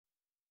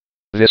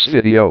This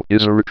video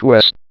is a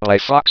request by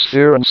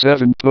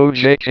FT7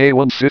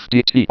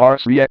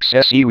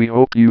 JK150TR3XSE. We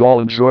hope you all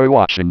enjoy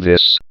watching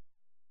this.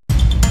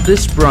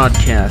 This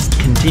broadcast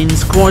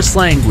contains coarse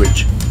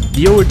language.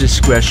 Viewer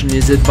discretion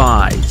is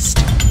advised.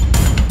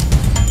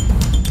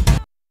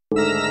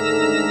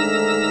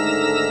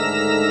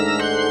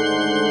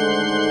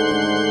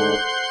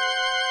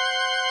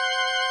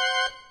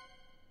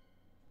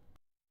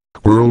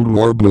 World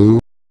War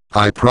Blue.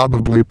 I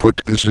probably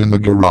put this in the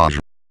garage,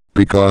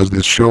 because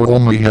this show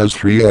only has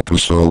 3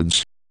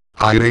 episodes.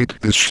 I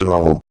hate this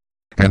show.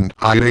 And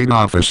I hate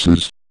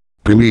offices.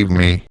 Believe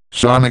me,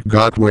 Sonic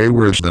got way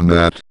worse than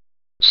that.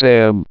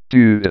 Sam,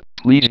 dude,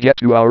 please get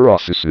to our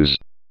offices.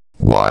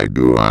 Why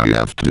do I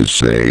have to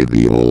say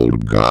the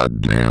old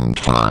goddamn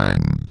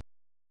time?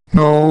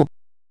 No.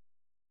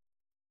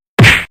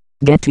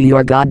 Get to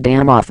your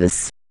goddamn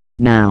office.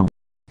 Now.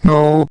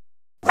 No.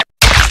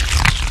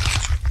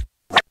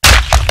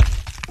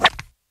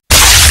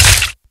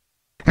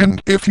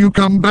 And if you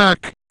come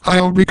back,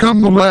 I'll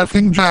become the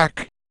Laughing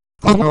Jack.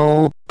 Oh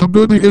no, the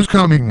bully is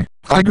coming.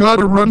 I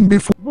gotta run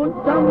before—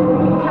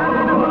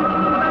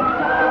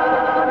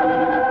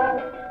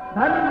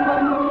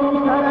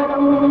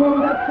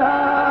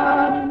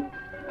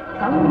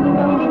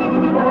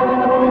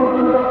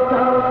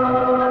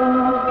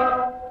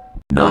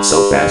 Not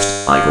so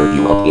fast. I heard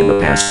you up in the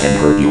past and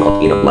heard you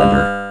up in a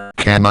blender.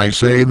 Can I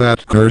say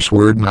that curse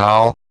word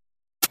now?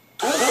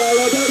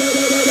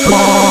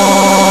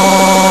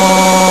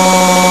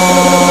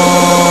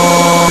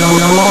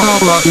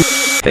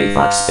 Hey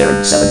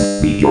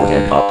FT7, leave your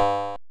head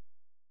up.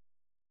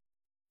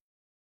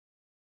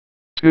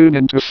 Tune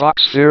into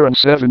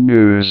FT7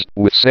 News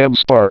with Sam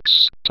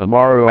Sparks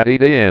tomorrow at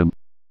 8 a.m.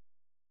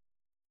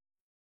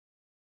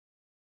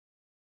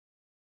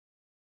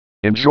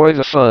 Enjoy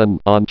the fun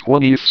on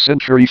 20th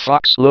Century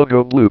Fox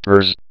Logo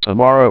Bloopers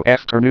tomorrow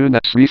afternoon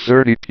at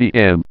 3:30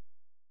 p.m.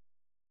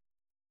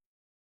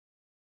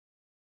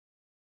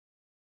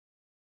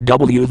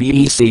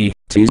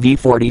 WVEC-TV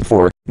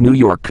 44, New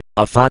York,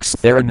 a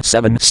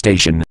FT7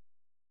 station.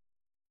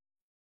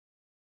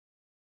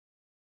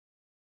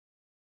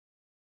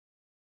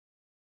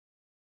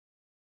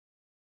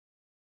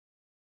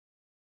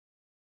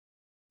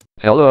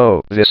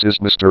 Hello, this is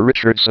Mr.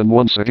 Richardson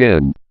once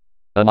again.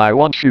 And I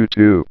want you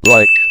to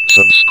like,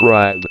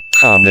 subscribe,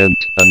 comment,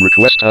 and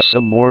request us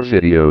some more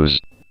videos.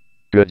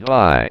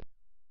 Goodbye.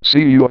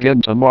 See you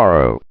again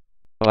tomorrow.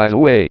 By the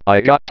way, I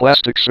got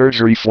plastic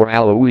surgery for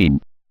Halloween.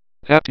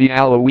 Happy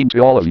Halloween to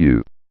all of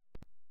you.